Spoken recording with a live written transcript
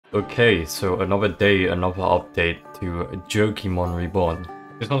Okay, so another day, another update to Jokemon Reborn.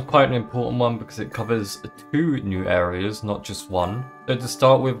 This one's quite an important one because it covers 2 new areas, not just one. So to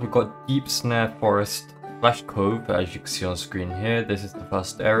start with, we've got Deep Snare Forest / Cove, as you can see on screen here. This is the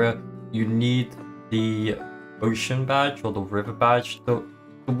first area. You need the Ocean Badge or the River Badge.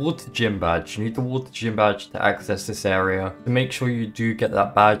 The Water Gym Badge. You need the Water Gym Badge to access this area. To make sure you do get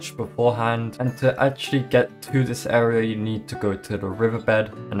that badge beforehand. And to actually get to this area, you need to go to the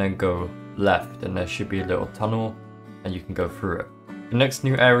riverbed and then go left. And there should be a little tunnel and you can go through it. The next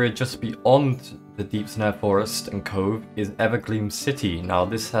new area just beyond the Deep Snare Forest and Cove is Evergleam City. Now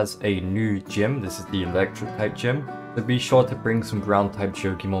this has a new gym. This is the electric type gym. So be sure to bring some ground type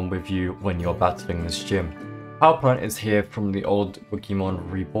Jokemon with you when you're battling this gym. Power plant is here from the old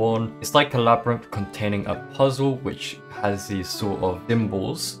Jokemon Reborn. It's like a labyrinth containing a puzzle which has these sort of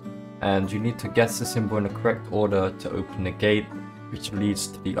symbols, and you need to guess the symbol in the correct order to open the gate, which leads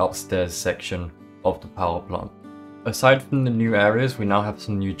to the upstairs section of the power plant. Aside from the new areas, we now have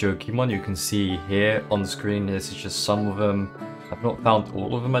some new Jokemon. You can see here on the screen, this is just some of them. I've not found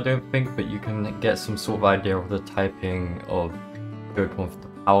all of them, I don't think, but you can get some sort of idea of the typing of Jokemon for the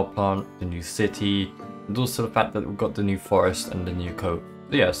power plant, the new city, and also the fact that we've got the new forest and the new cove.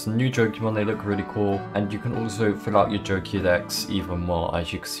 So yeah, some new Jokemon, they look really cool, and you can also fill out your Jokedex even more,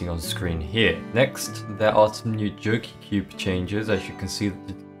 as you can see on screen here. Next, there are some new Jokecube changes. As you can see,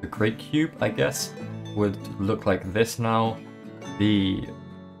 the Great Cube, I guess, would look like this now. The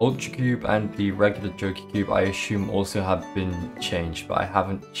Ultra Cube and the regular Jokecube, I assume, also have been changed, but I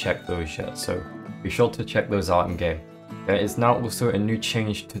haven't checked those yet, so be sure to check those out in game. There is now also a new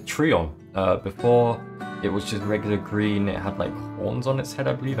change to Trion. Before, it was just regular green. It had like horns on its head,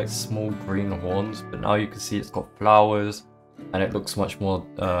 I believe, like small green horns, but now you can see it's got flowers and it looks much more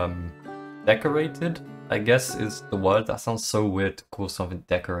decorated, I guess is the word. That sounds so weird to call something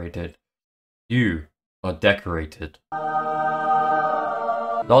decorated. You are decorated.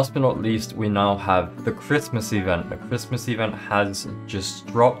 Last but not least, we now have the Christmas event. The Christmas event has just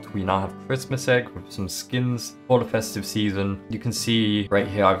dropped. We now have Christmas egg with some skins for the festive season. You can see right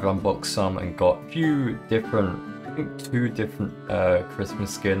here I've unboxed some and got a few different, I think 2 different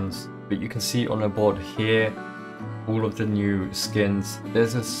Christmas skins. But you can see on the board here all of the new skins.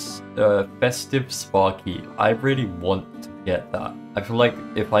 There's this festive Sparky. I really want to get that. I feel like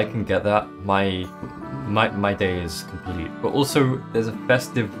if I can get that, my day is complete. But also there's a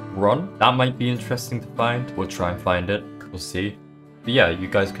festive run that might be interesting to find. We'll try and find it, we'll see. But yeah, you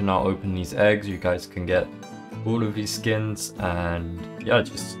guys can now open these eggs. You guys can get all of these skins, and yeah,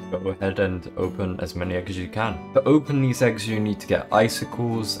 just go ahead and open as many eggs as you can. To open these eggs, you need to get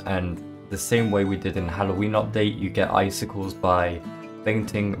icicles, and the same way we did in Halloween update, you get icicles by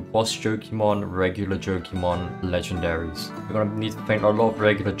fainting boss Jokemon, regular Jokemon, legendaries. You're gonna need to faint a lot of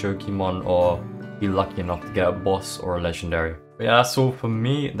regular Jokemon or be lucky enough to get a boss or a legendary. But yeah, that's all for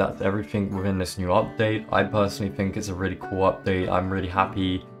me. That's everything within this new update. I personally think it's a really cool update. I'm really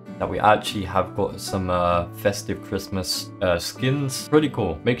happy that we actually have got some festive Christmas skins. Pretty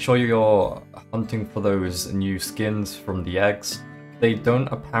cool. Make sure you're hunting for those new skins from the eggs. They don't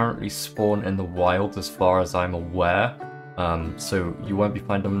apparently spawn in the wild as far as I'm aware. So you won't be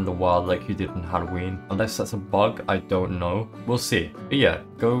finding them in the wild like you did in Halloween. Unless that's a bug, I don't know. We'll see. But yeah,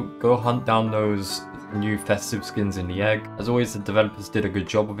 go hunt down those new festive skins in the egg. As always, the developers did a good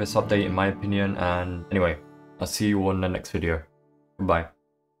job with this update in my opinion. And anyway, I'll see you all in the next video. Goodbye.